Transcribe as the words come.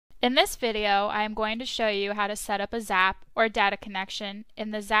In this video, I am going to show you how to set up a Zap or data connection in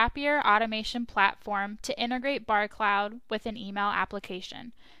the Zapier automation platform to integrate BarCloud with an email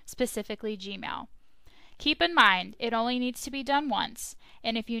application, specifically Gmail. Keep in mind, it only needs to be done once,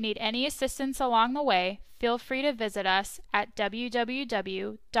 and if you need any assistance along the way, feel free to visit us at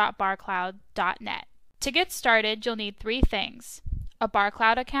www.barcloud.net. To get started, you'll need three things: a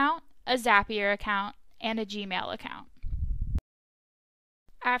BarCloud account, a Zapier account, and a Gmail account.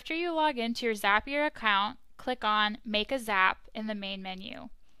 After you log into your Zapier account, click on Make a Zap in the main menu.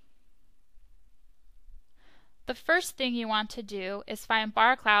 The first thing you want to do is find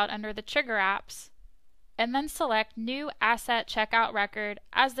BarCloud under the Trigger apps, and then select New Asset Checkout Record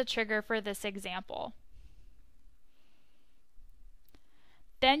as the trigger for this example.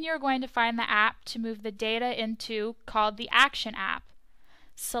 Then you're going to find the app to move the data into called the Action app.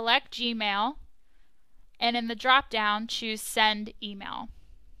 Select Gmail, and in the drop-down, choose Send Email.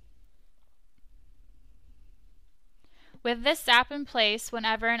 With this Zap in place,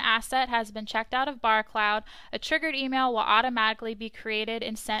 whenever an asset has been checked out of BarCloud, a triggered email will automatically be created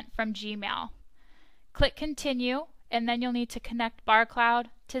and sent from Gmail. Click Continue, and then you'll need to connect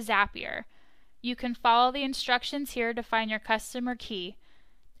BarCloud to Zapier. You can follow the instructions here to find your customer key.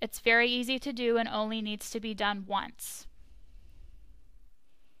 It's very easy to do and only needs to be done once.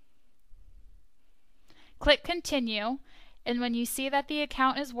 Click Continue, and when you see that the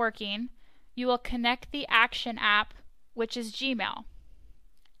account is working, you will connect the Action app, which is Gmail.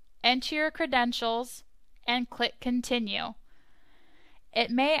 Enter your credentials and click Continue. It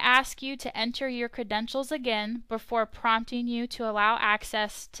may ask you to enter your credentials again before prompting you to allow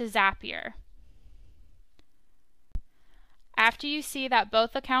access to Zapier. After you see that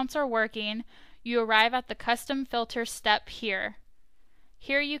both accounts are working, you arrive at the Custom Filter step here.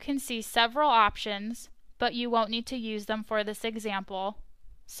 Here you can see several options, but you won't need to use them for this example,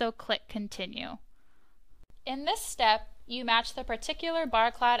 so click Continue. In this step, you match the particular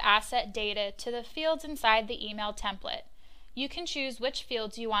BarCloud asset data to the fields inside the email template. You can choose which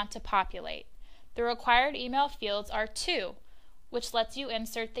fields you want to populate. The required email fields are 2, which lets you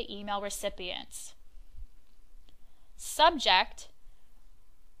insert the email recipients. Subject,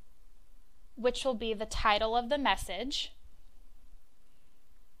 which will be the title of the message.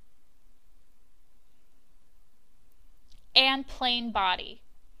 And plain body.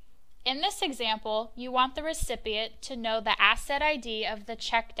 In this example, you want the recipient to know the asset ID of the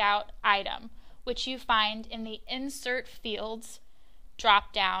checked out item, which you find in the Insert Fields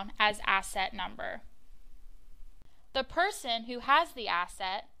drop-down as Asset Number. The person who has the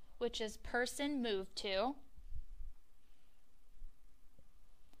asset, which is Person Moved To,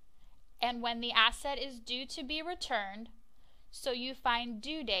 and when the asset is due to be returned, so you find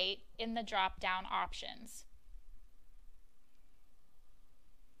Due Date in the drop-down options.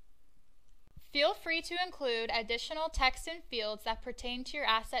 Feel free to include additional text and fields that pertain to your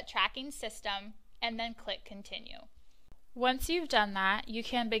asset tracking system, and then click Continue. Once you've done that, you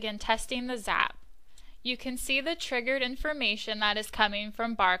can begin testing the Zap. You can see the triggered information that is coming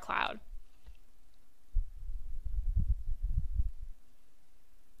from BarCloud.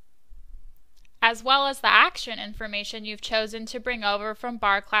 As well as the action information you've chosen to bring over from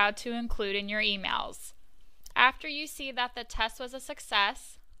BarCloud to include in your emails. After you see that the test was a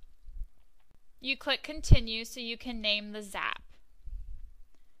success, you click Continue so you can name the Zap.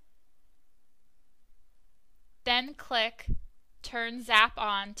 Then click Turn Zap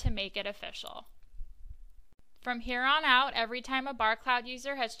On to make it official. From here on out, every time a BarCloud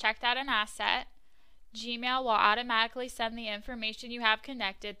user has checked out an asset, Gmail will automatically send the information you have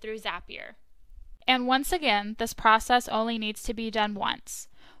connected through Zapier. And once again, this process only needs to be done once.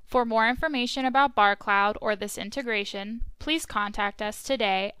 For more information about BarCloud or this integration, please contact us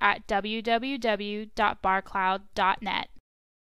today at www.barcloud.net.